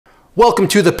Welcome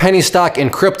to the Penny Stock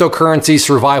and Cryptocurrency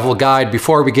Survival Guide.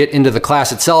 Before we get into the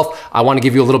class itself, I want to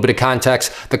give you a little bit of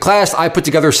context. The class I put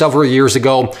together several years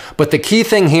ago, but the key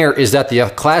thing here is that the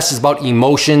class is about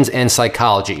emotions and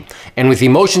psychology. And with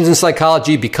emotions and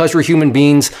psychology, because we're human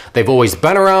beings, they've always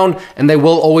been around and they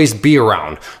will always be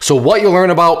around. So what you learn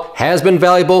about has been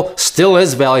valuable, still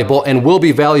is valuable, and will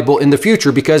be valuable in the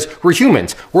future because we're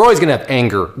humans. We're always going to have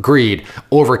anger, greed,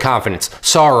 overconfidence,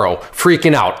 sorrow,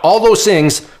 freaking out. All those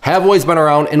things have always been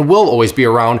around and will always be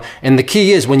around. And the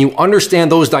key is when you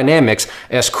understand those dynamics,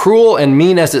 as cruel and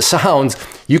mean as it sounds,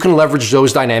 you can leverage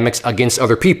those dynamics against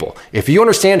other people. If you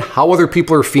understand how other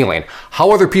people are feeling,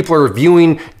 how other people are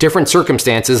viewing different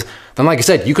circumstances, then like I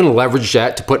said, you can leverage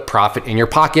that to put profit in your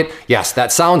pocket. Yes,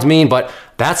 that sounds mean, but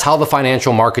that's how the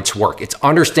financial markets work. It's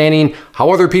understanding how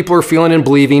other people are feeling and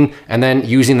believing and then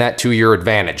using that to your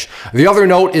advantage. The other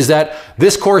note is that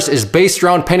this course is based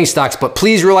around penny stocks, but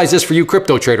please realize this for you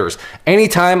crypto traders.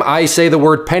 Anytime I say the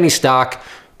word penny stock,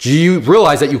 you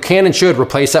realize that you can and should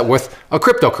replace that with a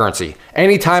cryptocurrency.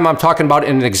 Anytime I'm talking about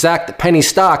an exact penny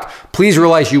stock, please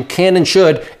realize you can and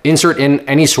should insert in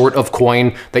any sort of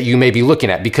coin that you may be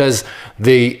looking at, because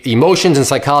the emotions and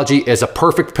psychology is a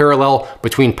perfect parallel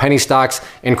between penny stocks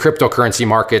and cryptocurrency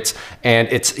markets. And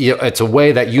it's a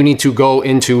way that you need to go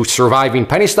into surviving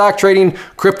penny stock trading,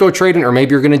 crypto trading, or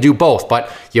maybe you're gonna do both,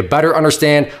 but you better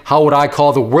understand how what I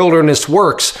call the wilderness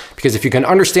works, because if you can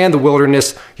understand the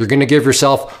wilderness, you're gonna give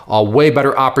yourself a way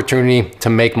better opportunity to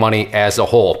make money as a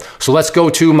whole. So let's go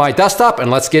to my desktop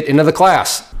and let's get into the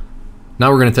class.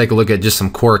 Now we're going to take a look at just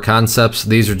some core concepts.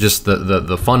 These are just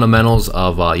the fundamentals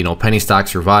of penny stock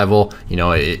survival. You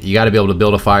got to be able to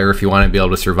build a fire if you want to be able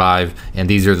to survive. And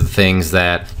these are the things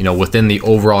that within the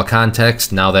overall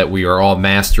context. Now that we are all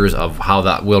masters of how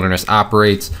that wilderness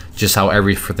operates, just how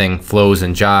everything flows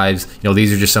and jives.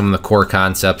 These are just some of the core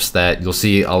concepts that you'll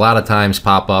see a lot of times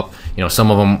pop up.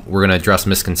 Some of them we're going to address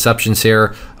misconceptions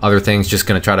here. Other things just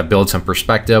going to try to build some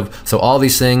perspective. So all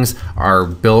these things are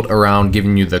built around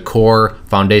giving you the core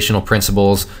foundational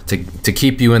principles to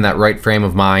keep you in that right frame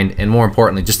of mind, and more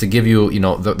importantly, just to give you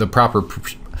the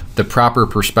proper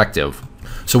perspective.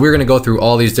 So we're going to go through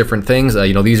all these different things.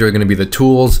 These are going to be the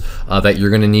tools that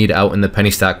you're going to need out in the penny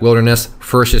stock wilderness.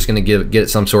 First, just going to get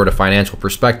some sort of financial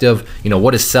perspective.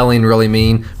 What does selling really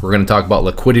mean? We're going to talk about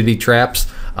liquidity traps.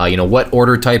 What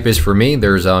order type is for me.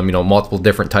 There's multiple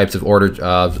different types of orders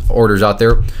out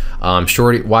there.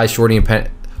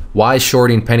 Why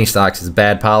shorting penny stocks is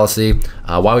bad policy.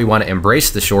 Why we want to embrace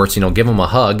the shorts. Give them a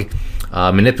hug.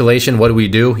 Manipulation, what do we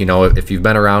do? If you've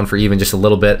been around for even just a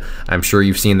little bit, I'm sure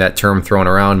you've seen that term thrown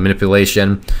around,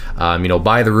 manipulation.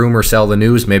 Buy the rumor, sell the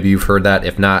news. Maybe you've heard that.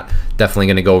 If not, definitely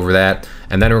going to go over that.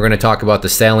 And then we're going to talk about the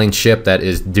sailing ship that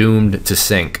is doomed to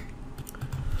sink.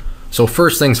 So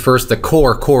first things first, the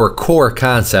core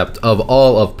concept of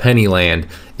all of Pennyland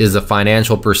is the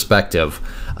financial perspective.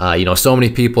 So many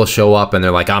people show up and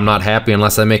they're like, I'm not happy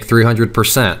unless I make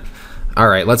 300%. All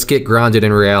right, let's get grounded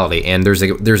in reality. And there's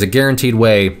a guaranteed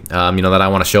way, that I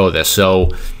want to show this.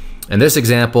 So in this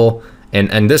example,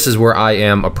 and this is where I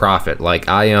am a prophet.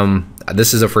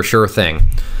 This is a for sure thing.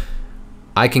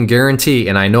 I can guarantee,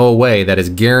 and I know a way that is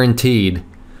guaranteed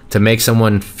to make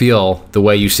someone feel the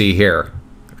way you see here.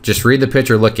 Just read the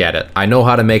picture, look at it. I know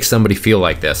how to make somebody feel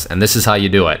like this, and this is how you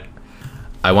do it.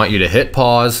 I want you to hit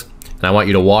pause, and I want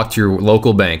you to walk to your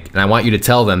local bank, and I want you to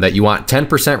tell them that you want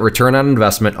 10% return on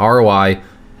investment, ROI,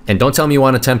 and don't tell me you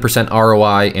want a 10%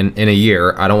 ROI in a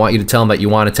year. I don't want you to tell them that you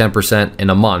want a 10%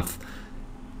 in a month,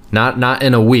 not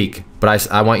in a week,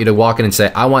 but I want you to walk in and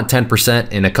say, I want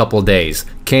 10% in a couple of days.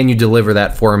 Can you deliver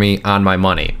that for me on my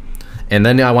money? And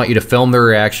then I want you to film their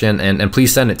reaction and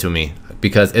please send it to me,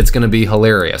 because it's going to be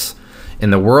hilarious. In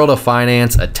the world of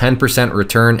finance, a 10%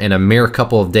 return in a mere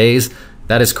couple of days,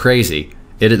 that is crazy.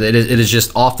 It is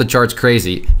just off the charts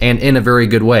crazy, and in a very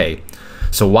good way.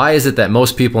 So why is it that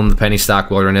most people in the penny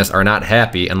stock wilderness are not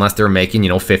happy unless they're making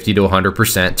 50 to 100%,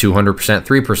 200%,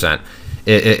 3%?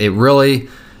 It really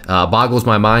boggles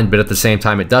my mind, but at the same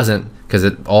time it doesn't, because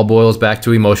it all boils back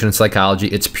to emotion and psychology.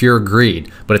 It's pure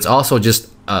greed, but it's also just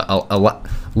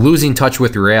losing touch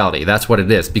with reality. That's what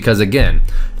it is. Because again,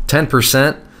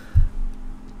 10%,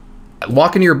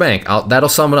 walk into your bank, that'll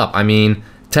sum it up. I mean,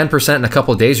 10% in a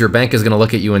couple of days, your bank is going to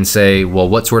look at you and say, well,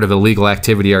 what sort of illegal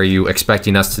activity are you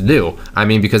expecting us to do? I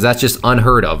mean, because that's just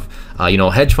unheard of.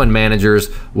 Hedge fund managers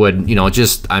would,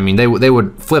 they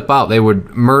would flip out. They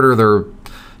would murder their,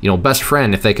 best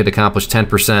friend if they could accomplish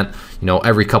 10%,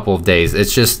 every couple of days.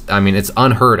 It's just, it's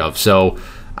unheard of. So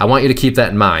I want you to keep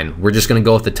that in mind. We're just going to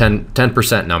go with the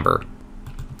 10% number.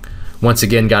 Once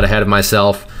again, got ahead of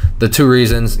myself. The two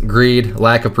reasons: greed,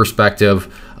 lack of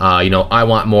perspective. I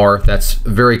want more. That's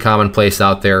very commonplace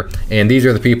out there. And these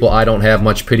are the people, I don't have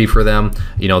much pity for them.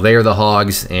 They are the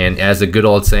hogs. And as the good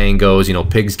old saying goes,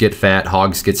 pigs get fat,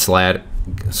 hogs get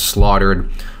slaughtered.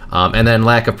 And then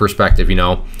lack of perspective,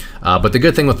 but the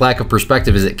good thing with lack of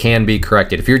perspective is it can be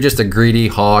corrected. If you're just a greedy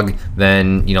hog,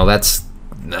 then,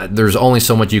 there's only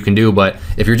so much you can do. But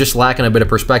if you're just lacking a bit of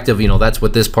perspective, that's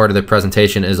what this part of the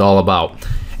presentation is all about.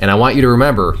 And I want you to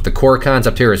remember, the core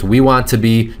concept here is we want to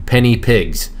be penny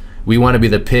pigs. We want to be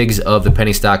the pigs of the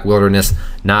penny stock wilderness,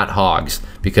 not hogs.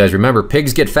 Because remember,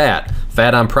 pigs get fat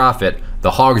on profit.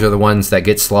 The hogs are the ones that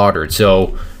get slaughtered.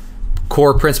 So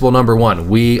core principle number one,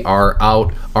 we are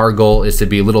out. Our goal is to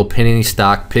be little penny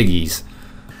stock piggies.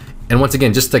 And once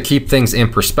again, just to keep things in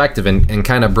perspective and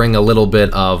kind of bring a little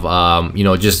bit of,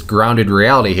 just grounded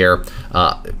reality here,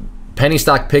 penny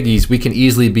stock piggies, we can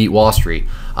easily beat Wall Street.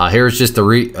 Here's just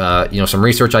some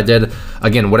research I did.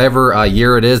 Again, whatever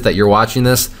year it is that you're watching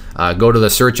this, go to the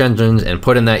search engines and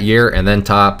put in that year, and then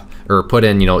put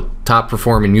in, top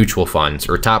performing mutual funds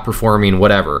or top performing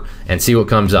whatever, and see what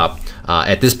comes up.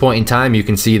 At this point in time, you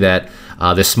can see that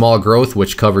this small growth,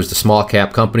 which covers the small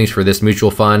cap companies for this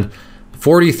mutual fund,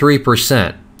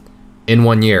 43% in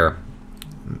 1 year.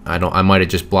 I might have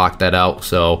just blocked that out.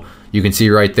 So you can see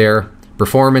right there,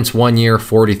 performance 1 year,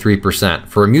 43%.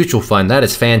 For a mutual fund, that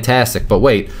is fantastic. But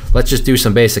wait, let's just do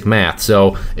some basic math.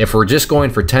 So if we're just going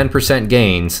for 10%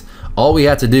 gains, all we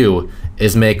have to do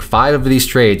is make 5 of these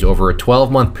trades over a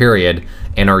 12-month period,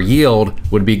 and our yield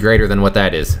would be greater than what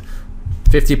that is,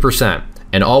 50%.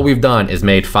 And all we've done is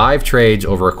made 5 trades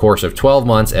over a course of 12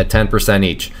 months at 10%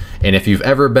 each. And if you've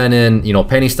ever been in,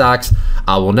 penny stocks,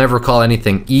 I will never call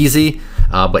anything easy,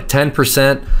 but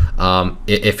 10%,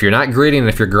 if you're not greedy and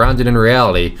if you're grounded in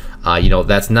reality,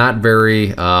 that's not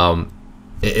very,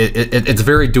 it's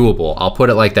very doable. I'll put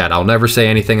it like that. I'll never say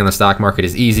anything in the stock market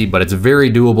is easy, but it's very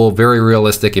doable, very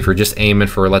realistic if you're just aiming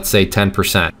for, let's say,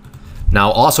 10%. Now,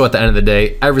 also at the end of the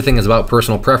day, everything is about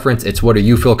personal preference. It's what do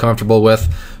you feel comfortable with?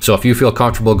 So if you feel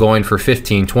comfortable going for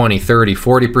 15, 20, 30,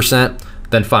 40%,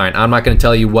 then fine. I'm not going to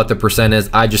tell you what the percent is.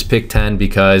 I just picked 10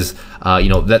 because,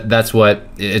 that's what,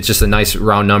 it's just a nice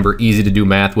round number, easy to do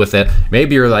math with it.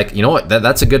 Maybe you're like, you know what,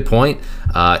 that's a good point.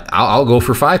 I'll go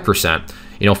for 5%.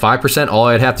 5%, all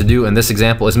I'd have to do in this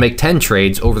example is make 10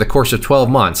 trades over the course of 12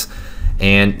 months.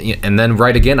 And then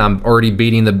right again, I'm already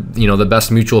beating the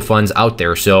best mutual funds out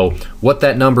there. So what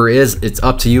that number is, it's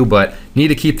up to you, but need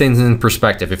to keep things in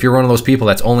perspective. If you're one of those people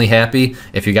that's only happy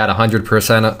if you got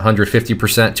 100%,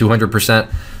 150%,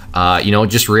 200%,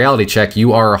 just reality check.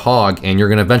 You are a hog, and you're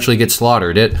going to eventually get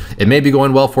slaughtered. It may be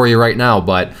going well for you right now,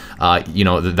 but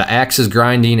the axe is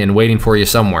grinding and waiting for you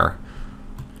somewhere.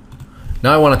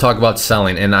 Now I want to talk about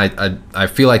selling, and I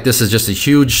feel like this is just a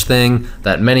huge thing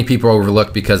that many people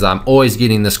overlook because I'm always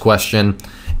getting this question,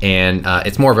 and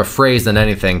it's more of a phrase than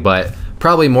anything, but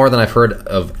probably more than I've heard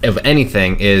of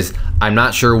anything is I'm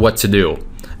not sure what to do.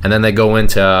 And then they go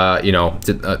into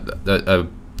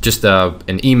just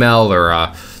an email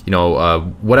or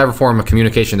whatever form of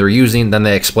communication they're using, then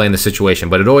they explain the situation.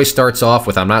 But it always starts off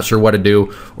with I'm not sure what to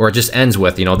do, or it just ends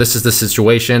with this is the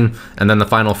situation, and then the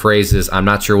final phrase is I'm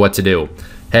not sure what to do.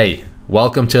 Hey,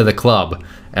 welcome to the club.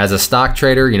 As a stock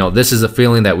trader, this is a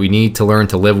feeling that we need to learn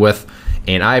to live with,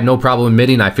 and I have no problem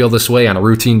admitting I feel this way on a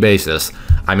routine basis.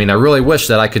 I mean, I really wish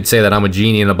that I could say that I'm a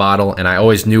genie in a bottle and I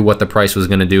always knew what the price was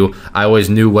going to do. I always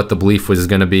knew what the belief was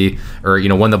going to be, or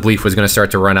when the belief was going to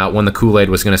start to run out, when the Kool-Aid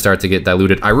was going to start to get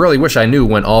diluted. I really wish I knew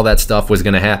when all that stuff was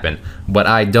going to happen, but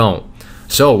I don't.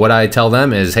 So what I tell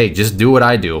them is, hey, just do what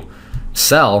I do.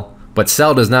 Sell, but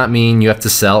sell does not mean you have to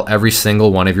sell every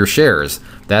single one of your shares.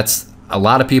 That's a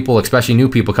lot of people, especially new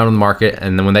people, come to the market,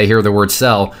 and then when they hear the word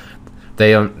sell,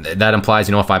 that implies,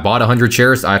 if I bought 100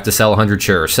 shares, I have to sell 100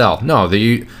 shares. Sell. No,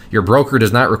 your broker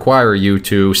does not require you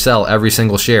to sell every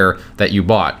single share that you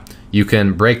bought. You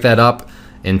can break that up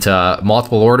into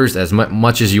multiple orders as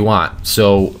much as you want.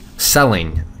 So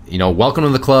selling, welcome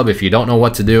to the club. If you don't know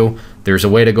what to do, there's a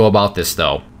way to go about this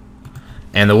though.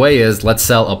 And the way is, let's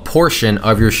sell a portion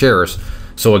of your shares.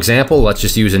 So example, let's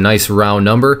just use a nice round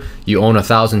number. You own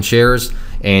 1,000 shares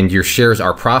and your shares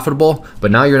are profitable,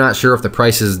 but now you're not sure if the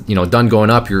price is done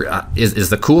going up. Is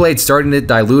the Kool-Aid starting to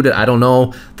dilute it? I don't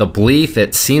know. The belief,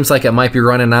 it seems like it might be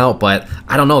running out, but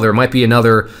I don't know. There might be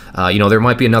another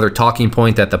talking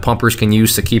point that the pumpers can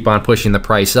use to keep on pushing the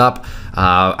price up.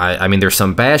 I mean, there's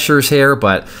some bashers here,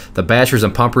 but the bashers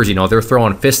and pumpers, they're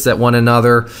throwing fists at one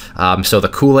another. So the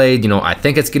Kool-Aid, I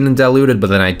think it's getting diluted,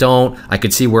 but then I don't. I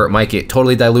could see where it might get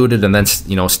totally diluted, and then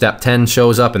step 10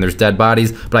 shows up and there's dead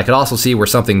bodies. But I could also see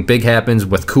where something big happens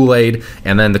with Kool-Aid,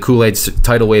 and then the Kool-Aid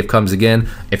tidal wave comes again.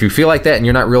 If you feel like that and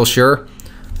you're not real sure,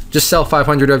 just sell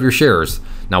 500 of your shares.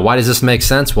 Now, why does this make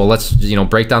sense? Well, let's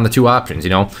break down the two options.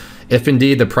 If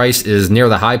indeed the price is near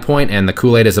the high point and the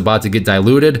Kool-Aid is about to get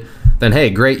diluted, then hey,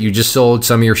 great, you just sold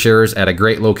some of your shares at a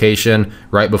great location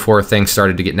right before things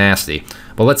started to get nasty.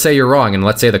 But let's say you're wrong, and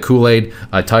let's say the Kool-Aid,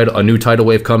 a new tidal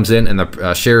wave comes in and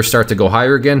the shares start to go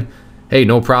higher again. Hey,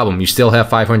 no problem. You still have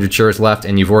 500 shares left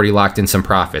and you've already locked in some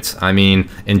profits. I mean,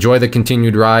 enjoy the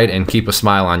continued ride and keep a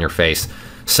smile on your face.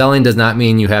 Selling does not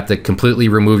mean you have to completely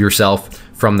remove yourself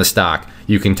from the stock.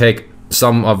 You can take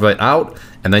some of it out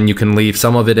and then you can leave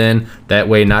some of it in. That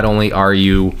way, not only are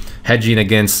you hedging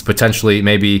against potentially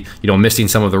maybe missing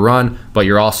some of the run, but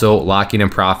you're also locking in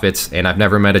profits. And I've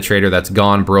never met a trader that's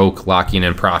gone broke locking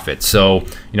in profits. So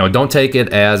don't take it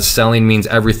as selling means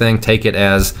everything. Take it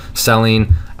as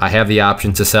selling. I have the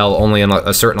option to sell only in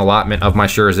a certain allotment of my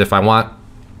shares if I want.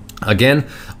 Again,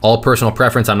 all personal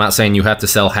preference. I'm not saying you have to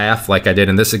sell half like I did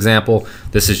in this example.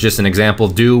 This is just an example.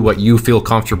 Do what you feel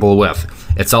comfortable with.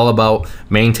 It's all about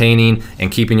maintaining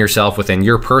and keeping yourself within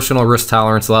your personal risk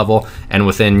tolerance level and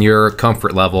within your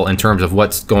comfort level in terms of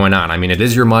what's going on. I mean, it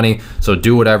is your money, so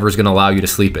do whatever is going to allow you to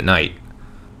sleep at night.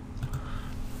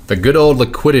 The good old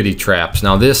liquidity traps.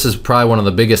 Now, this is probably one of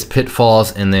the biggest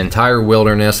pitfalls in the entire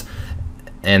wilderness,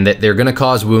 and that they're going to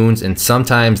cause wounds, and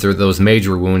sometimes they're those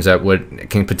major wounds that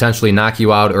can potentially knock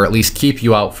you out or at least keep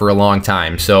you out for a long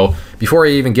time. So before I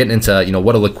even get into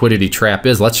what a liquidity trap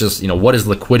is, let's just what is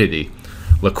liquidity?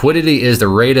 Liquidity is the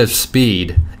rate of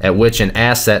speed at which an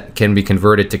asset can be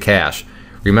converted to cash.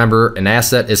 Remember, an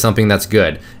asset is something that's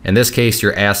good. In this case,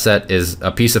 your asset is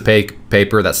a piece of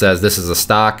paper that says this is a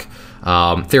stock.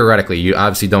 Theoretically, you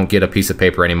obviously don't get a piece of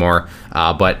paper anymore,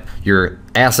 but your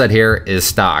asset here is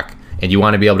stock, and you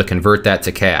want to be able to convert that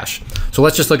to cash. So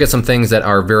let's just look at some things that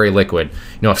are very liquid.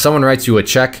 If someone writes you a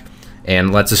check,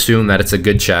 and let's assume that it's a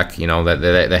good check,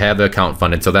 that they have the account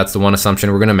funded, so that's the one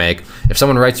assumption we're going to make. If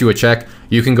someone writes you a check,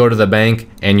 you can go to the bank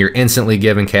and you're instantly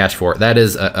given cash for it. That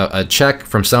is a check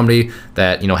from somebody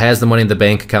that has the money in the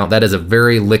bank account. That is a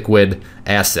very liquid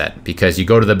asset, because you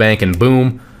go to the bank and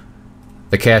boom,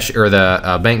 the cash or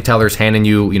the bank teller's handing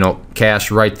you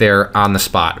cash right there on the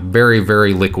spot. Very,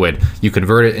 very liquid. You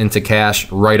convert it into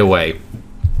cash right away.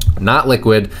 Not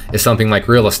liquid is something like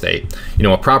real estate.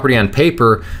 A property on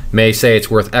paper may say it's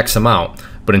worth X amount,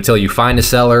 but until you find a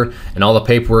seller and all the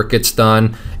paperwork gets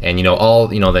done and all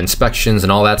the inspections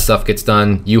and all that stuff gets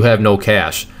done, you have no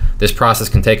cash. This process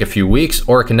can take a few weeks,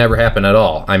 or it can never happen at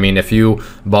all. I mean, if you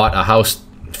bought a house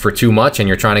for too much and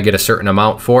you're trying to get a certain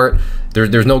amount for it,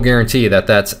 there's no guarantee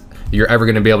that you're ever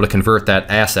going to be able to convert that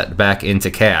asset back into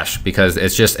cash, because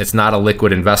it's not a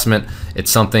liquid investment.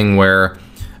 It's something where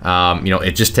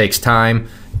it just takes time,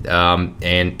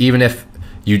 and even if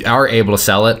you are able to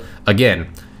sell it,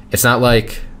 again, it's not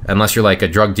like, unless you're like a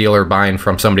drug dealer buying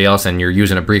from somebody else and you're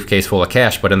using a briefcase full of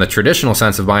cash, but in the traditional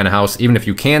sense of buying a house, even if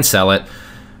you can sell it,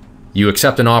 you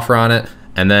accept an offer on it,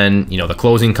 and then the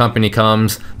closing company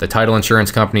comes, the title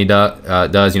insurance company does,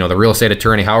 the real estate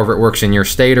attorney, however it works in your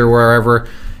state or wherever,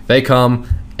 they come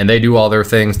and they do all their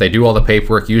things, they do all the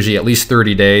paperwork, usually at least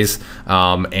 30 days,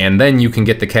 and then you can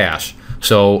get the cash.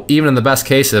 So even in the best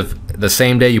case of the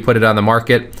same day you put it on the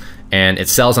market and it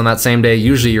sells on that same day,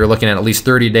 usually you're looking at least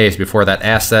 30 days before that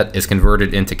asset is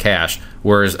converted into cash.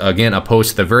 Whereas again, opposed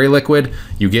to the very liquid,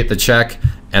 you get the check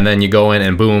and then you go in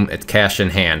and boom, it's cash in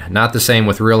hand. Not the same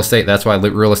with real estate. That's why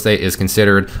real estate is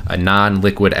considered a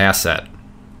non-liquid asset.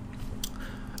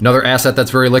 Another asset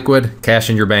that's very liquid, cash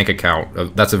in your bank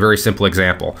account. That's a very simple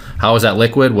example. How is that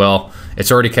liquid? Well,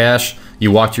 it's already cash.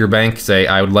 You walk to your bank, say,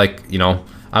 I would like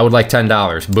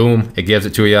 $10. Boom, it gives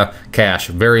it to you. Cash,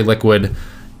 very liquid,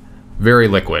 very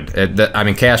liquid. I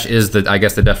mean, cash is I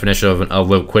guess the definition of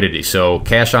liquidity. So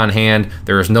cash on hand,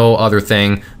 there is no other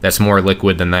thing that's more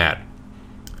liquid than that.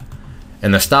 In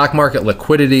the stock market,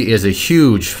 liquidity is a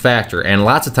huge factor, and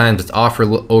lots of times it's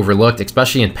overlooked,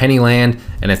 especially in penny land,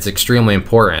 and it's extremely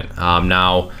important.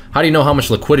 Now, how do you know how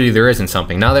much liquidity there is in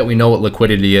something? Now that we know what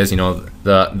liquidity is,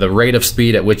 the rate of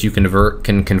speed at which you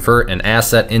can convert an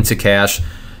asset into cash.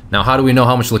 Now, how do we know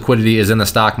how much liquidity is in the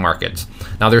stock markets?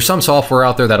 Now, there's some software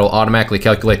out there that'll automatically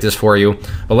calculate this for you,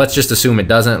 but let's just assume it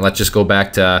doesn't. Let's just go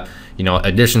back to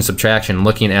addition, subtraction,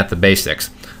 looking at the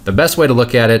basics. The best way to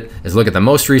look at it is look at the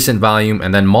most recent volume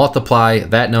and then multiply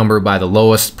that number by the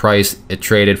lowest price it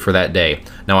traded for that day.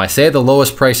 Now, I say the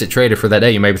lowest price it traded for that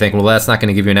day. You may be thinking, well, that's not going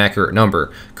to give you an accurate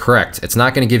number. Correct. It's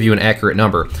not going to give you an accurate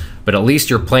number, but at least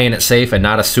you're playing it safe and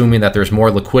not assuming that there's more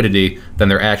liquidity than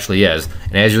there actually is.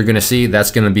 And as you're going to see,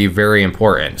 that's going to be very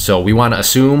important. So we want to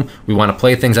assume, we want to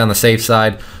play things on the safe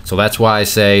side. So that's why I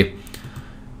say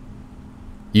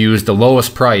use the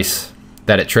lowest price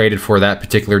that it traded for that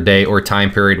particular day or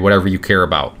time period, whatever you care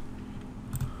about.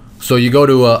 So you go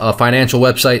to a financial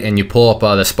website and you pull up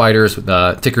the spiders,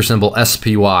 the ticker symbol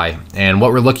SPY. And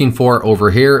what we're looking for over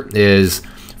here is,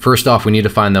 first off, we need to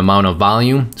find the amount of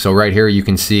volume. So right here you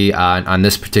can see on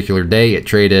this particular day it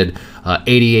traded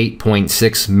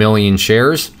 88.6 million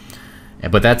shares.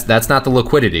 But that's not the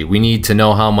liquidity. We need to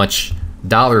know how much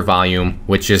dollar volume,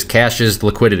 which is cash's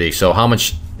liquidity. So how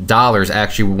much dollars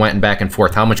actually went back and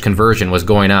forth, how much conversion was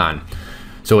going on.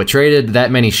 So it traded that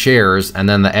many shares, and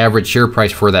then the average share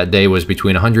price for that day was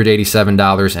between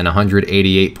 $187 and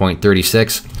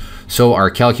 $188.36. So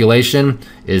our calculation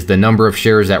is the number of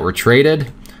shares that were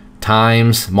traded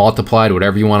times multiplied,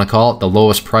 whatever you want to call it, the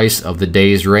lowest price of the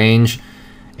day's range,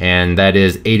 and that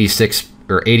is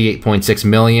 88.6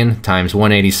 million times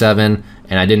 187.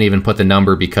 And I didn't even put the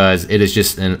number because it is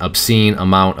just an obscene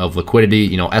amount of liquidity.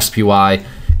 You know, SPY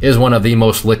is one of the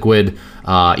most liquid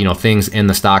things in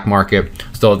the stock market.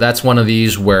 So that's one of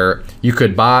these where you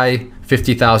could buy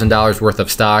 $50,000 worth of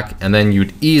stock and then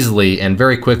you'd easily and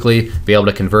very quickly be able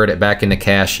to convert it back into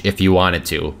cash if you wanted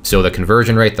to. So the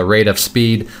conversion rate, the rate of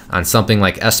speed on something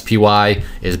like SPY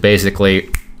is basically,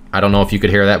 I don't know if you could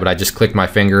hear that, but I just clicked my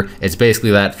finger. It's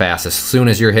basically that fast. As soon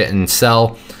as you're hitting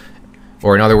sell,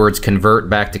 or in other words,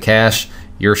 convert back to cash,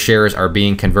 your shares are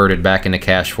being converted back into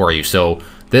cash for you. So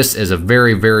this is a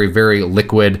very, very, very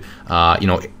liquid,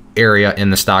 area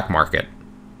in the stock market.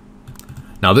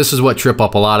 Now, this is what trip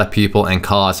up a lot of people and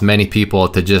cause many people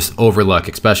to just overlook,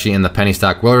 especially in the penny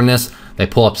stock wilderness. They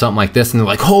pull up something like this and they're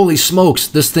like, holy smokes,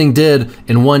 this thing did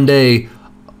in one day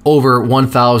over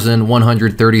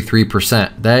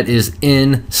 1,133%. That is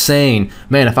insane.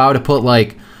 Man, if I would have put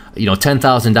like,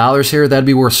 $10,000 here, that'd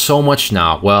be worth so much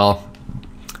now. Well,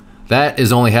 that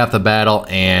is only half the battle,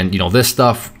 and this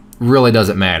stuff really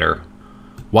doesn't matter.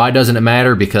 Why doesn't it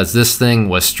matter? Because this thing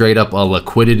was straight up a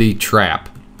liquidity trap.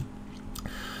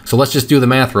 So let's just do the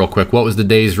math real quick. What was the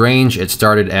day's range? It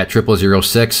started at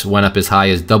 0006, went up as high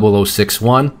as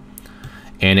 0061,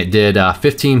 and it did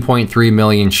 15.3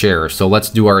 million shares. So let's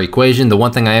do our equation. The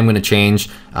one thing I am going to change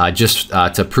just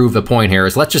to prove the point here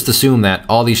is let's just assume that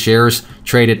all these shares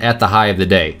traded at the high of the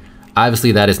day.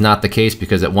 Obviously, that is not the case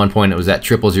because at one point it was at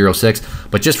 0006.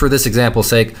 But just for this example's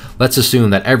sake, let's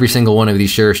assume that every single one of these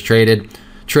shares traded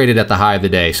at the high of the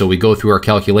day. So we go through our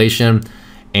calculation,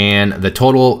 and the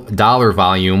total dollar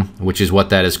volume, which is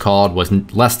what that is called, was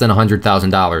less than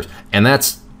 $100,000. And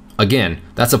that's, again,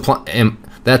 that's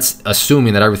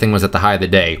assuming that everything was at the high of the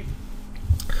day.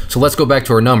 So let's go back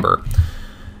to our number.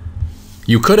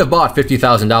 You could have bought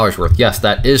 $50,000 worth. Yes,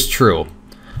 that is true.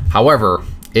 However,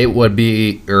 it would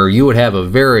be, or you would have a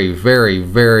very, very,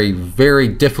 very, very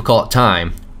difficult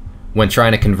time when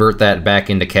trying to convert that back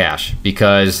into cash,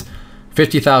 because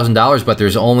 $50,000, but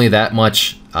there's only that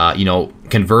much,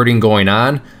 converting going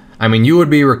on. I mean, you would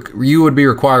be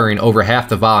requiring over half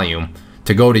the volume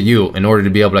to go to you in order to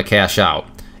be able to cash out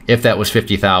if that was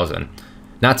 50,000.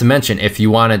 Not to mention if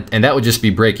you wanted, and that would just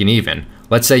be breaking even.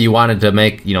 Let's say you wanted to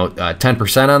make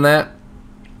 10% on that.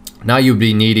 Now you'd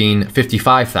be needing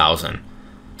 55,000.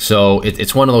 So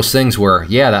it's one of those things where,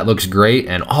 yeah, that looks great,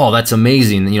 and oh, that's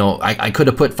amazing. I could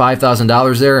have put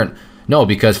 $5,000 there, and no,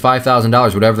 because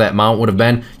 $5,000, whatever that amount would have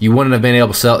been, you wouldn't have been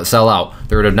able to sell out.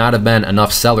 There would not have been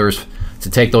enough sellers to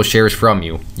take those shares from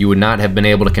you. You would not have been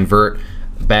able to convert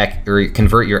back or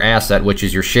convert your asset, which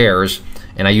is your shares.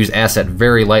 And I use asset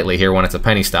very lightly here when it's a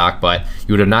penny stock, but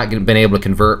you would have not been able to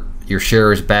convert your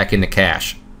shares back into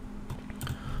cash.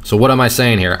 So what am I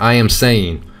saying here? I am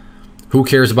saying, who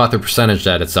cares about the percentage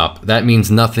that it's up? That means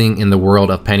nothing in the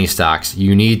world of penny stocks.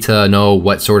 You need to know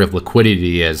what sort of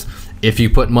liquidity is. If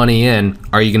you put money in,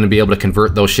 are you going to be able to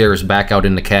convert those shares back out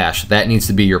into cash? That needs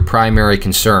to be your primary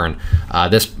concern.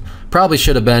 This probably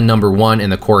should have been number one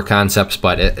in the core concepts,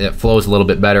 but it flows a little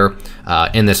bit better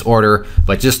in this order.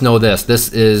 But just know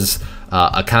this is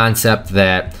a concept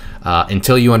that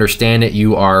until you understand it,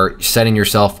 you are setting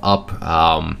yourself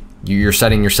up. You're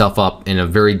setting yourself up in a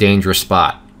very dangerous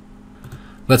spot.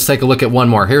 Let's take a look at one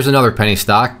more. Here's another penny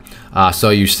stock.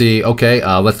 So you see, okay,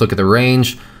 let's look at the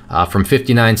range. From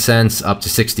 59 cents up to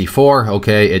 64.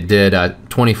 Okay, it did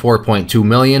 24.2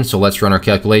 million. So let's run our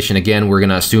calculation again. We're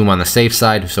going to assume on the safe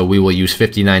side, so we will use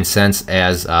 59 cents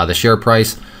as the share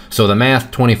price. So the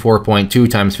math, 24.2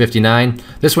 times 59.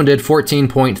 This one did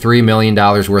 $14.3 million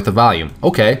worth of volume.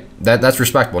 Okay, that's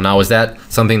respectable. Now, is that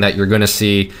something that you're going to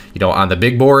see, on the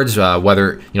big boards?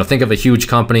 Whether think of a huge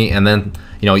company, and then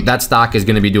that stock is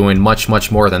going to be doing much,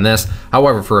 much more than this.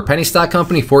 However, for a penny stock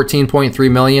company, 14.3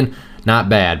 million. Not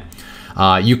bad.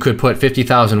 You could put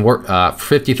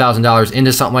 $50,000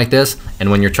 into something like this,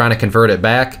 and when you're trying to convert it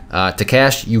back to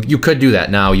cash, you could do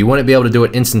that. Now, you wouldn't be able to do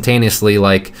it instantaneously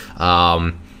like,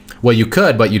 well, you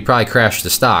could, but you'd probably crash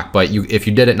the stock. But if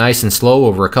you did it nice and slow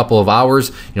over a couple of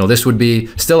hours, this would be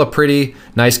still a pretty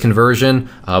nice conversion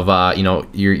of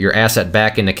your asset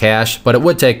back into cash. But it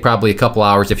would take probably a couple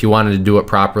hours if you wanted to do it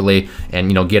properly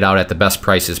and get out at the best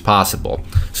prices possible.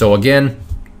 So again,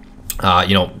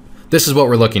 this is what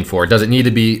we're looking for. Does it need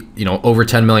to be over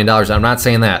 $10 million? I'm not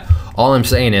saying that. All I'm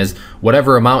saying is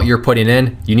whatever amount you're putting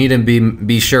in, you need to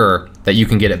be sure that you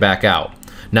can get it back out.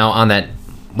 Now on that,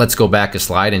 let's go back a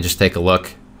slide and just take a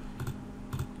look.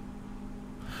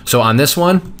 So on this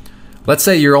one, let's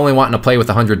say you're only wanting to play with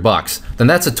 $100, then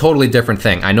that's a totally different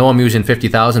thing. I know I'm using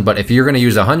 50,000, but if you're going to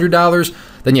use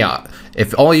 $100, then yeah,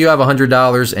 if all you have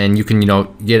 $100 and you can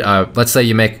get let's say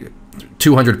you make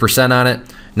 200% on it,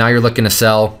 now you're looking to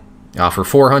sell for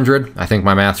 400. I think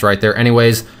my math's right there.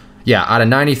 Anyways, yeah, out of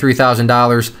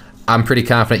 $93,000, I'm pretty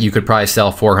confident you could probably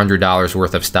sell $400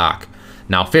 worth of stock.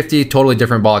 Now 50, totally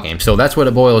different ballgame. So that's what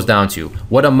it boils down to.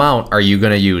 What amount are you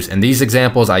going to use? In these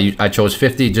examples, I chose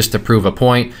 50 just to prove a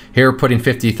point. Here, putting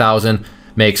 50,000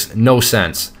 makes no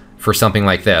sense for something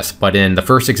like this. But in the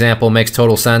first example, makes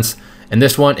total sense. In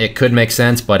this one, it could make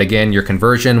sense. But again, your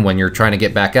conversion, when you're trying to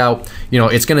get back out,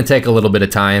 it's going to take a little bit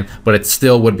of time, but it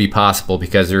still would be possible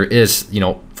because there is,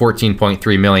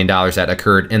 $14.3 million that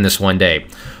occurred in this one day.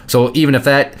 So even if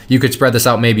that, you could spread this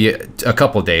out maybe a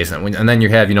couple of days, and then you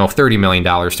have, $30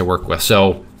 million to work with.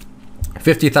 So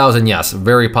 50,000, yes,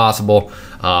 very possible,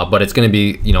 but it's going to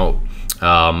be, it's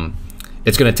going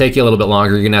to take you a little bit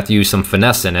longer. You're going to have to use some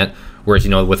finesse in it. Whereas,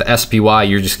 with SPY,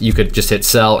 you could just hit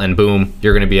sell and boom,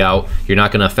 you're going to be out. You're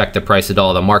not going to affect the price at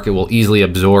all. The market will easily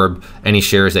absorb any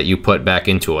shares that you put back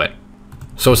into it.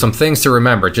 So some things to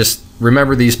remember. Just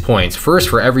remember these points. First,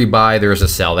 for every buy, there's a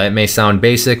sell. That may sound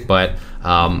basic, but a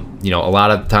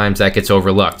lot of times that gets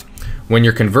overlooked. When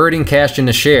you're converting cash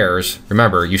into shares,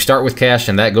 remember, you start with cash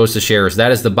and that goes to shares.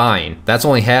 That is the buying. That's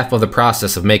only half of the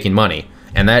process of making money.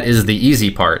 And that is the easy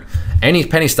part. Any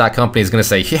penny stock company is going to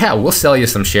say, yeah, we'll sell you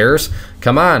some shares.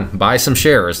 Come on, buy some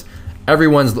shares.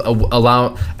 Everybody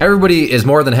is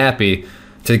more than happy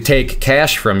to take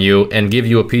cash from you and give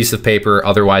you a piece of paper,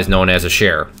 otherwise known as a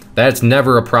share. That's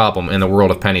never a problem in the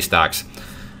world of penny stocks.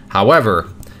 However,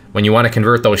 when you want to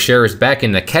convert those shares back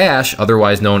into cash,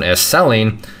 otherwise known as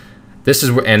selling, this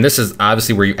is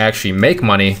obviously where you actually make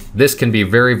money. This can be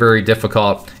very, very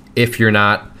difficult if you're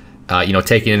not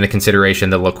taking into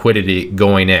consideration the liquidity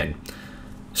going in.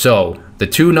 So the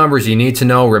two numbers you need to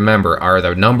know, remember, are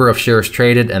the number of shares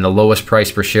traded and the lowest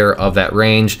price per share of that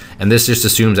range. And this just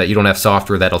assumes that you don't have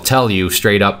software that'll tell you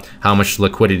straight up how much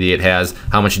liquidity it has,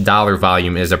 how much dollar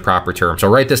volume is a proper term. So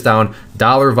write this down.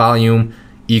 Dollar volume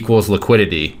equals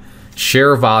liquidity.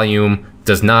 Share volume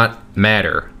does not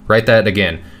matter. Write that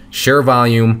again. Share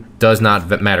volume does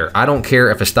not matter. I don't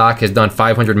care if a stock has done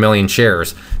 500 million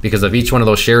shares, because if each one of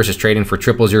those shares is trading for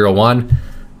 0001,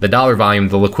 the dollar volume,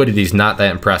 the liquidity is not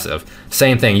that impressive.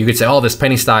 Same thing. You could say, oh, this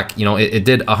penny stock, it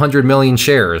did 100 million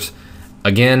shares.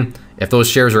 Again, if those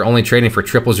shares are only trading for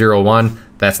 0001,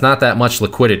 that's not that much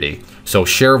liquidity. So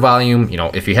share volume,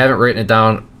 if you haven't written it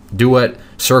down, do it,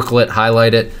 circle it,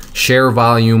 highlight it. Share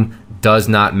volume does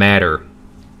not matter.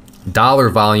 Dollar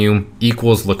volume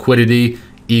equals liquidity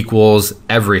equals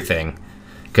everything,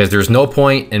 because there's no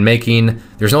point in being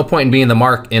in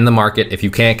the market if you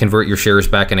can't convert your shares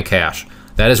back into cash.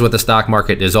 That is what the stock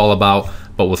market is all about.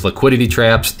 But with liquidity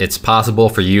traps, it's possible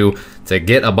for you to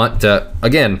get a bunch.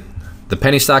 Again, the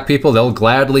penny stock people, they'll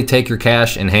gladly take your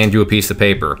cash and hand you a piece of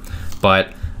paper,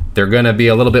 but they're going to be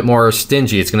a little bit more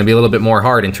stingy. It's going to be a little bit more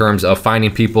hard in terms of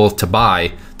finding people to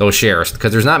buy those shares,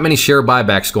 because there's not many share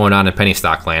buybacks going on in penny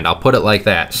stock land. I'll put it like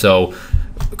that. So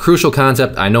crucial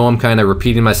concept. I know I'm kind of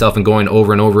repeating myself and going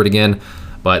over and over it again,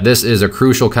 but this is a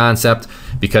crucial concept,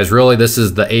 because really this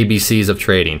is the ABCs of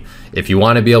trading. If you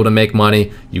want to be able to make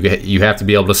money, you have to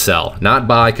be able to sell, not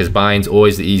buy, because buying's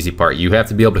always the easy part. You have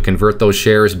to be able to convert those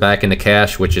shares back into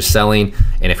cash, which is selling.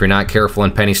 And if you're not careful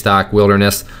in penny stock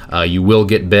wilderness, you will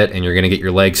get bit, and you're going to get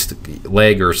your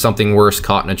leg or something worse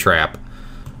caught in a trap.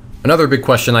 Another big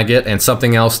question I get, and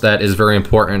something else that is very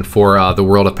important for the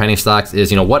world of penny stocks,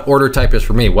 is what order type is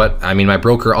for me. My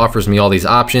broker offers me all these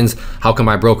options. How come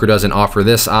my broker doesn't offer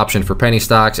this option for penny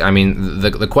stocks?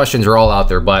 The questions are all out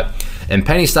there, but in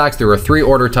penny stocks there are 3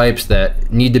 order types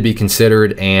that need to be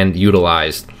considered and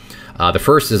utilized. The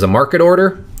first is a market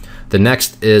order. The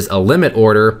next is a limit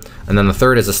order, and then the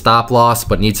third is a stop loss,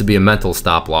 but needs to be a mental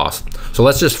stop loss. So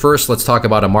let's talk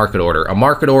about a market order. A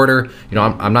market order, you know,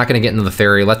 I'm not going to get into the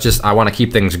theory. I want to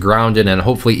keep things grounded and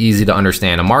hopefully easy to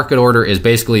understand. A market order is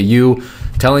basically you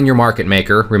telling your market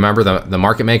maker, remember the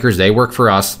market makers, they work for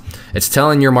us. It's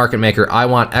telling your market maker, I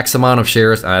want X amount of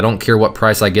shares and I don't care what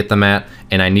price I get them at,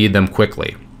 and I need them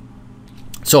quickly.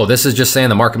 So this is just saying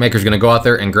the market maker is going to go out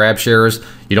there and grab shares.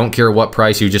 You don't care what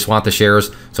price, you just want the shares.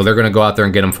 So they're going to go out there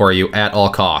and get them for you at all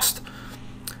cost.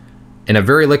 In a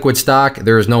very liquid stock,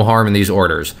 there is no harm in these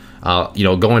orders. You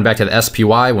know, going back to the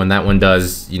SPY, when that one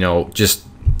does, you know, just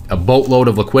a boatload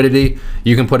of liquidity,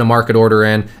 you can put a market order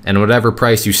in, and whatever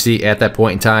price you see at that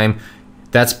point in time,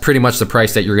 that's pretty much the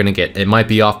price that you're going to get. It might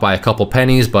be off by a couple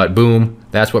pennies, but boom,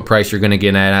 that's what price you're going to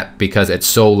get at because it's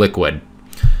so liquid.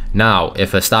 Now,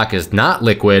 if a stock is not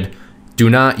liquid, do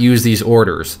not use these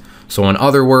orders. So in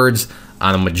other words,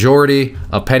 on a majority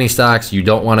of penny stocks, you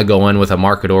don't want to go in with a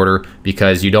market order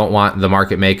because you don't want the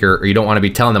market maker, or you don't want to be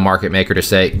telling the market maker to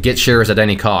say, get shares at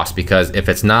any cost, because if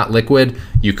it's not liquid,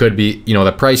 you could be, you know,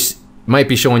 the price might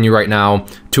be showing you right now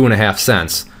 2.5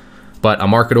 cents. But a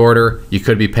market order, you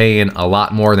could be paying a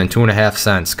lot more than 2.5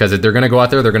 cents, because if they're going to go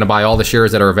out there, they're going to buy all the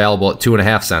shares that are available at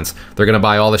 2.5 cents. They're going to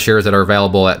buy all the shares that are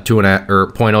available at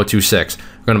 0.026. They're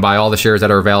going to buy all the shares that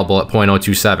are available at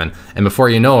 0.027. And before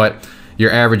you know it,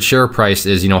 your average share price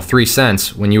is, you know, 3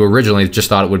 cents when you originally just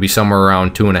thought it would be somewhere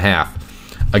around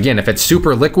 2.5. Again, if it's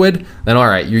super liquid, then all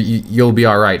right, you'll be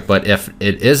all right. But if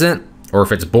it isn't, or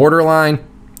if it's borderline,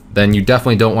 then you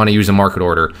definitely don't want to use a market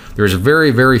order. There's very,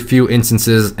 very few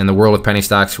instances in the world of penny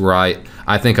stocks where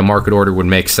I think a market order would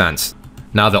make sense.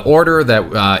 Now, the order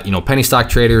that you know, penny stock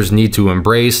traders need to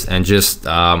embrace and just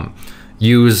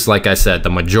use, like I said, the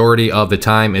majority of the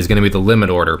time is going to be the limit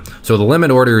order. So the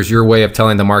limit order is your way of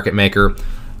telling the market maker,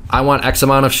 I want X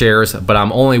amount of shares, but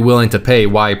I'm only willing to pay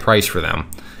Y price for them,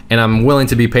 and I'm willing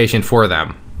to be patient for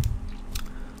them.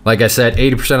 Like I said,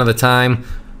 80% of the time,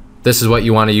 this is what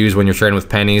you want to use when you're trading with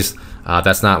pennies.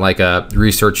 That's not like a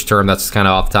research term, that's kind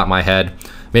of off the top of my head.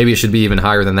 Maybe it should be even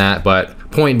higher than that, but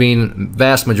point being,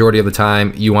 vast majority of the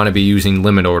time, you want to be using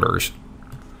limit orders.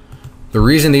 The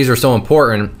reason these are so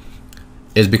important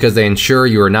is because they ensure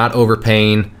you are not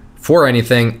overpaying for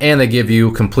anything, and they give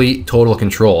you complete, total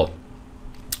control.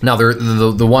 Now,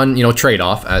 the one, you know,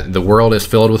 trade-off, the world is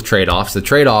filled with trade-offs. The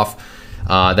trade-off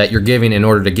that you're giving in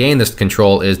order to gain this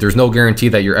control is there's no guarantee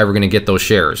that you're ever going to get those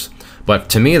shares. But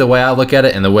to me, the way I look at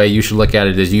it, and the way you should look at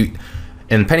it, is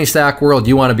in penny stock world,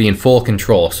 you want to be in full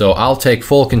control. So I'll take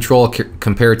full control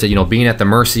compared to, you know, being at the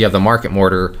mercy of the market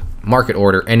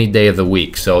order any day of the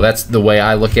week. So that's the way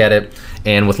I look at it.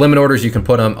 And with limit orders, you can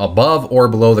put them above or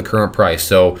below the current price.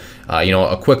 So you know,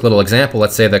 a quick little example,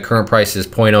 let's say the current price is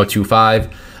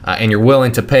 0.025 and you're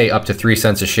willing to pay up to 3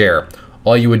 cents a share.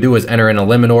 All you would do is enter in a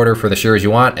limit order for the shares you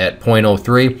want at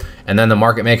 0.03, and then the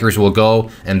market makers will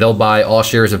go and they'll buy all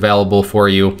shares available for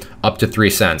you up to 3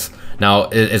 cents. Now,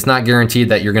 it's not guaranteed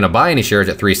that you're going to buy any shares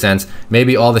at 3 cents.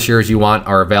 Maybe all the shares you want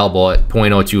are available at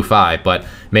 0.025, but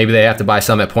maybe they have to buy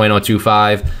some at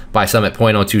 0.025, buy some at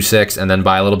 0.026, and then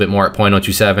buy a little bit more at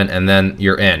 0.027, and then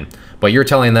you're in. But you're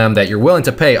telling them that you're willing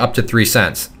to pay up to 3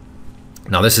 cents.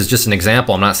 Now, this is just an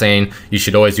example. I'm not saying you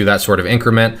should always do that sort of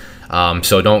increment,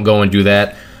 so don't go and do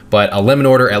that. But a limit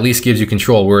order at least gives you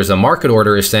control, whereas a market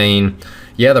order is saying,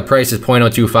 yeah, the price is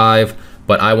 0.025,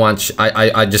 but I want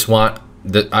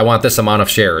this amount of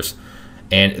shares.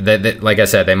 And like I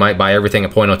said, they might buy everything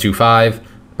at 0.025,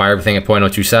 buy everything at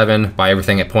 0.027, buy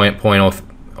everything at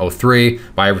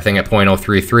 0.003, buy everything at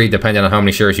 0.033, depending on how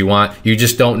many shares you want. You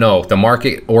just don't know. The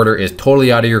market order is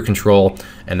totally out of your control,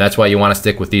 and that's why you want to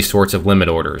stick with these sorts of limit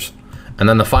orders. And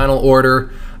then the final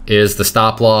order is the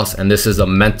stop loss, and this is a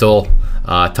mental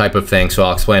type of thing, so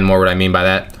I'll explain more what I mean by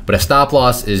that. But a stop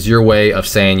loss is your way of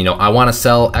saying, you know, I want to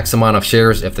sell X amount of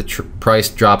shares if the price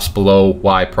drops below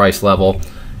Y price level.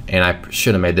 And I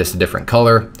should have made this a different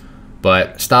color,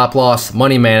 but stop loss,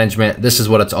 money management, this is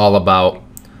what it's all about.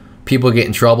 People get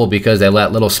in trouble because they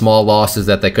let little small losses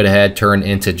that they could have had turn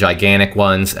into gigantic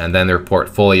ones, and then their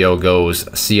portfolio goes,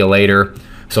 see you later.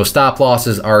 So stop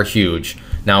losses are huge.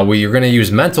 Now, you're going to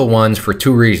use mental ones for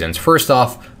 2 reasons. First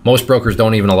off, most brokers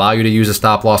don't even allow you to use a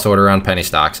stop loss order on penny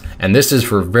stocks, and this is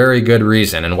for very good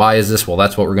reason. And why is this? Well,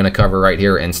 that's what we're going to cover right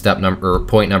here in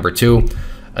point number 2.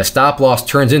 A stop loss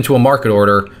turns into a market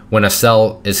order when a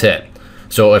sell is hit.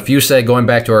 So if you say, going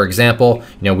back to our example,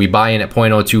 you know, we buy in at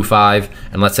 0.025,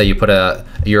 and let's say you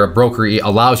you're a broker,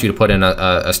 allows you to put in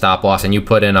a stop loss, and you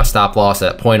put in a stop loss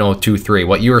at 0.023.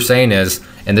 What you are saying is,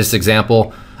 in this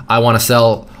example, I want to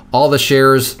sell all the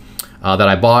shares that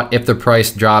I bought if the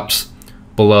price drops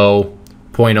below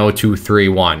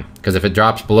 0.0231, because if it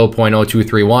drops below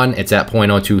 0.0231, it's at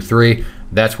 0.023.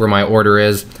 That's where my order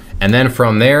is. And then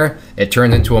from there, it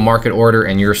turns into a market order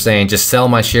and you're saying, just sell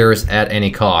my shares at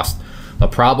any cost. The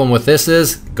problem with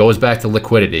this goes back to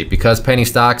liquidity. Because penny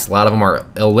stocks, a lot of them are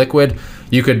illiquid,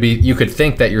 you could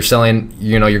think that you're selling,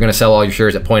 you're gonna sell all your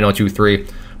shares at 0.023,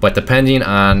 but depending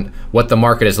on what the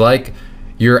market is like,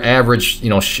 your average,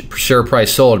 share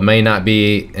price sold may not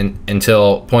be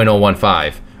until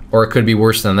 0.015, or it could be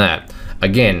worse than that.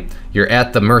 Again, you're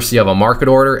at the mercy of a market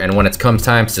order, and when it comes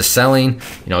time to selling,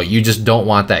 you just don't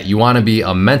want that. You want to be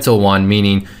a mental one,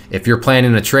 meaning if you're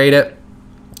planning to trade it,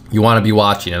 you want to be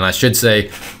watching. And I should say,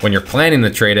 when you're planning to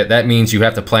trade it, that means you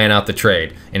have to plan out the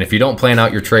trade. And if you don't plan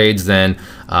out your trades, then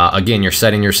again, you're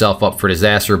setting yourself up for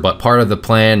disaster. But part of the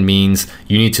plan means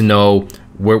you need to know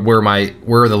where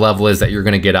the level is that you're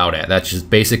going to get out at. That's just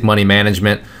basic money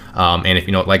management. And if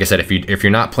like I said, if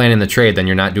you're not planning the trade, then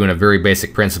you're not doing a very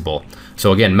basic principle.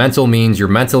 So again, mental means you're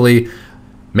mentally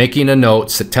making a note,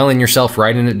 telling yourself,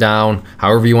 writing it down,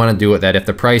 however you want to do it, that if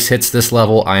the price hits this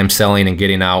level, I am selling and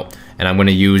getting out. And I'm going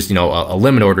to use, a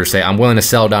limit order, say I'm willing to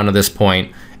sell down to this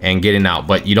point and getting out.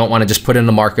 But you don't want to just put in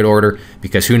a market order,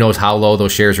 because who knows how low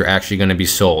those shares are actually going to be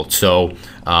sold. So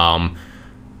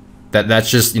that's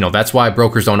just, that's why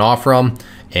brokers don't offer them.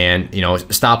 And,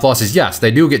 stop losses, yes, they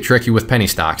do get tricky with penny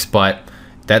stocks, but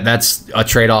that's a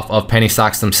trade-off of penny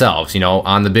stocks themselves.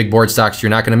 On the big board stocks, you're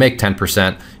not going to make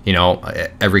 10%,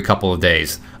 every couple of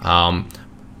days.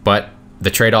 But the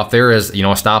trade-off there is,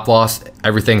 a stop loss,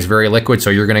 everything's very liquid,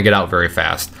 so you're going to get out very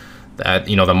fast.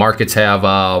 The markets have,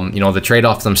 the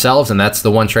trade-offs themselves, and that's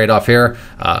the one trade-off here.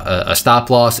 A stop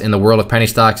loss in the world of penny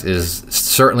stocks is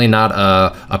certainly not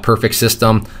a perfect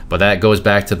system, but that goes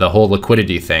back to the whole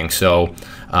liquidity thing. So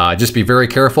just be very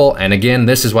careful. And again,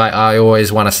 this is why I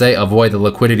always want to say, avoid the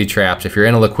liquidity traps. If you're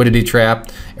in a liquidity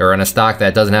trap or in a stock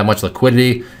that doesn't have much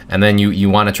liquidity, and then you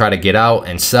want to try to get out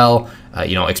and sell,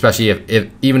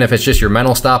 especially even if it's just your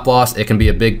mental stop loss, it can be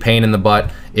a big pain in the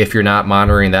butt if you're not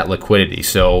monitoring that liquidity.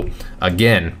 So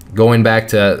again, going back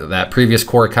to that previous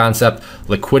core concept,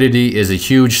 liquidity is a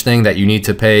huge thing that you need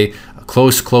to pay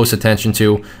close attention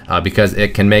to, because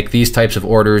it can make these types of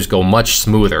orders go much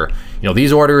smoother.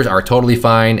 These orders are totally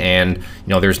fine, and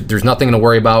there's nothing to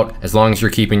worry about as long as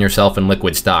you're keeping yourself in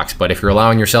liquid stocks. But if you're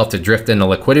allowing yourself to drift into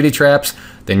liquidity traps,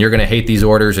 then you're going to hate these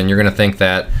orders, and you're going to think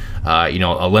that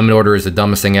a limit order is the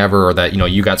dumbest thing ever, or that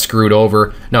you got screwed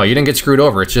over. No, you didn't get screwed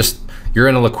over. It's just you're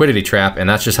in a liquidity trap, and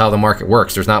that's just how the market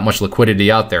works. There's not much liquidity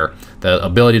out there. The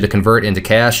ability to convert into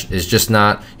cash is just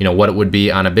not what it would be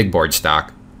on a big board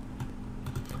stock.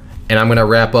 And I'm going to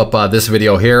wrap up this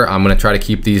video here. I'm going to try to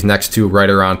keep these next two right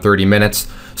around 30 minutes.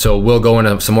 So we'll go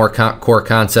into some more core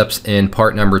concepts in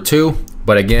part number 2.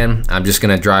 But again, I'm just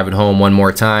going to drive it home one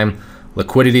more time.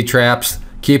 Liquidity traps.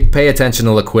 Pay attention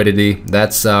to liquidity.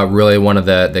 That's really one of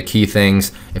the key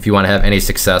things if you want to have any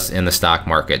success in the stock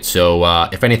market. So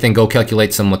if anything, go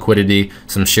calculate some liquidity,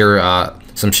 some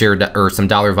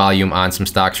dollar volume on some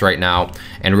stocks right now,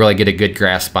 and really get a good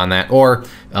grasp on that. Or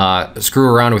screw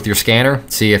around with your scanner,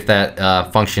 see if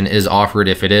that function is offered.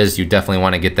 If it is, you definitely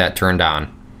want to get that turned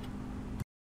on.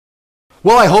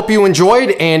 Well, I hope you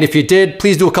enjoyed, and if you did,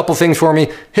 please do a couple things for me.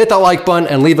 Hit that like button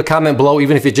and leave a comment below,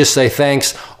 even if you just say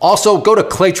thanks. Also, go to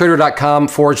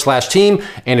claytrader.com/team,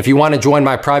 and if you want to join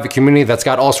my private community that's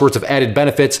got all sorts of added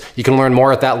benefits, you can learn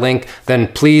more at that link, then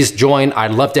please join.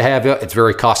 I'd love to have you. It's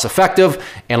very cost effective,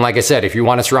 and like I said, if you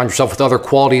want to surround yourself with other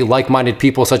quality, like-minded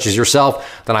people such as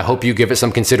yourself, then I hope you give it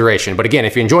some consideration. But again,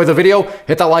 if you enjoyed the video,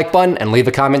 hit that like button and leave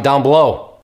a comment down below.